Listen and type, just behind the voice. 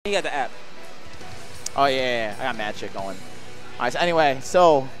You got the app. Oh yeah, I got mad shit going. Alright, so anyway,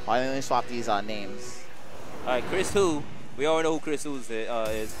 so let me swap these names. Alright, ChrisHu. We already know who ChrisHu is.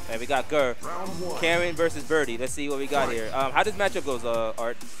 And we got Gur. Karen versus Birdie. Let's see what we got here. How does matchup goes,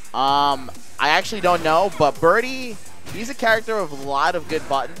 Art? I actually don't know, but Birdie, he's a character with a lot of good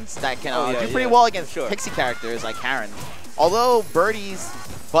buttons that can do pretty well against pixie characters like Karen. Although Birdie's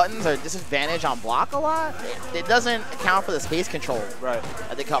buttons are disadvantaged on block a lot, it doesn't account for the space control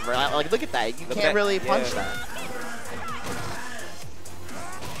that they cover. Like, look at that. You can't really punch that.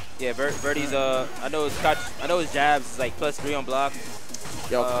 Yeah, Birdie's I know his jabs is like +3 on block.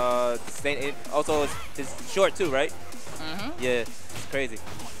 Also it's short too, right? Yeah, it's crazy.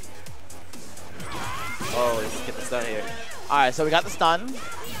 Oh, let's get the stun here. All right, so we got the stun.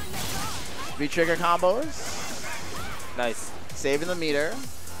 V-trigger combos. Nice. Saving the meter.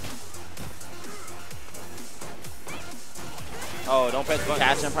 Oh, don't press buttons.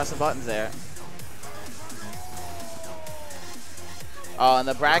 Catch and press the buttons there. Oh, in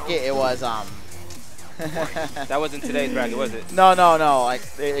the bracket, it was, That wasn't today's bracket, was it? No. Like,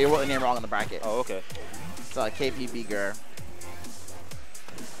 they wrote the name wrong in the bracket. Oh, okay. It's KPB Gur.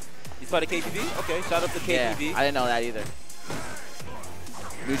 You saw the KPB? Okay, shout out to KPB. Yeah, I didn't know that either.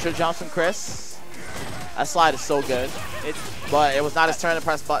 Neutral jumps from Chris. That slide is so good. But it was not his turn to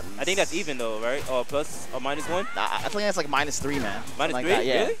press buttons. I think that's even though, right? Or plus or -1? I think it's like -3, man. -3? Like that,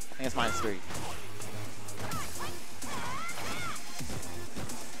 yeah. Really? I think it's -3.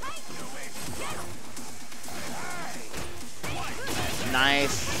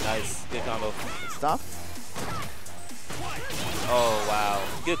 Nice. Nice. Good combo. Good stuff. Oh, wow.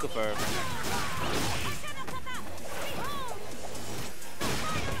 Good confirm.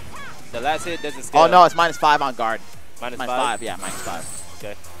 The last hit doesn't scale. Oh, no, it's -5 on guard. -5? Yeah, -5.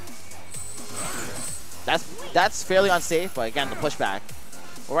 Okay. That's fairly unsafe, but again, the pushback.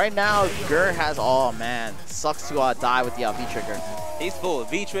 Well, right now, Gur has, oh man, sucks to die with the V-trigger. He's full.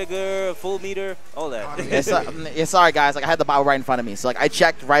 V-trigger, full meter, all that. Yeah, sorry guys, like I had the Bible right in front of me, so like I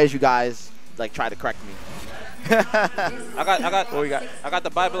checked right as you guys like tried to correct me. I got the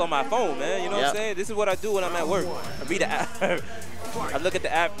Bible on my phone, man. You know what I'm saying? This is what I do when I'm at work. I read the app. I look at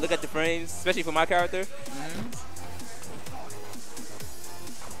the app, look at the frames, especially for my character.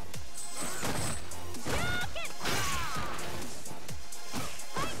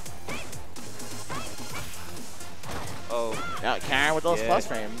 Oh. Yeah, Karen with those plus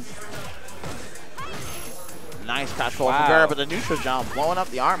frames. Nice catch forward from Gur, but the neutral jump blowing up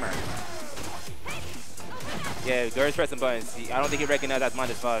the armor. Yeah, Gur's pressing buttons. I don't think he recognized that's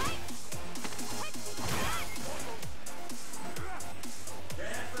 -5.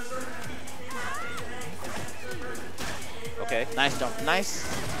 Okay. Nice jump. Nice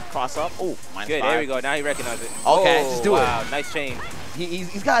cross up. Oh, -5. Good, there we go. Now he recognizes it. Okay, just do it. Wow, nice chain.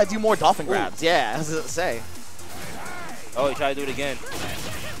 He's got to do more dolphin grabs. Yeah, as I say. Oh, he tried to do it again.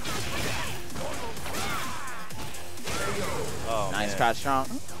 Oh, nice crouch strong.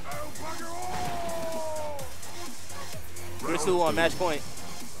 ChrisHu on match point.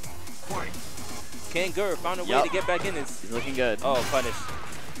 Ken Gur found a way to get back in this. He's looking good. Oh, punish.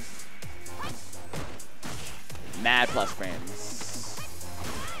 Mad plus frames.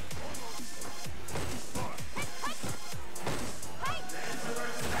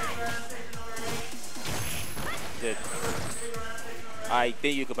 Good. I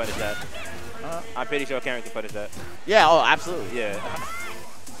think you could punish that. I'm pretty sure Karen can punish that. Yeah, oh, absolutely. Yeah.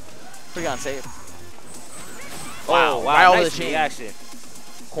 Pretty unsafe. Wow, right over nice the chain. reaction.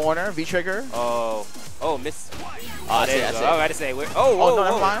 Corner, V-trigger. Oh, miss. Oh, there you go. I was about to say, no,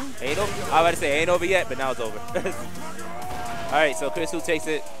 never mind. Ain't over. I was about to say, ain't over yet, but now it's over. All right, so ChrisHu takes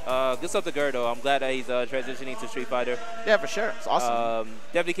it. Good stuff to Gur, though. I'm glad that he's transitioning to Street Fighter. Yeah, for sure. It's awesome.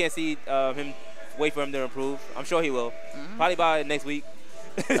 Definitely can't see him. Wait for him to improve. I'm sure he will. Probably by next week.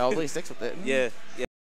 Hopefully he sticks with it. Yeah.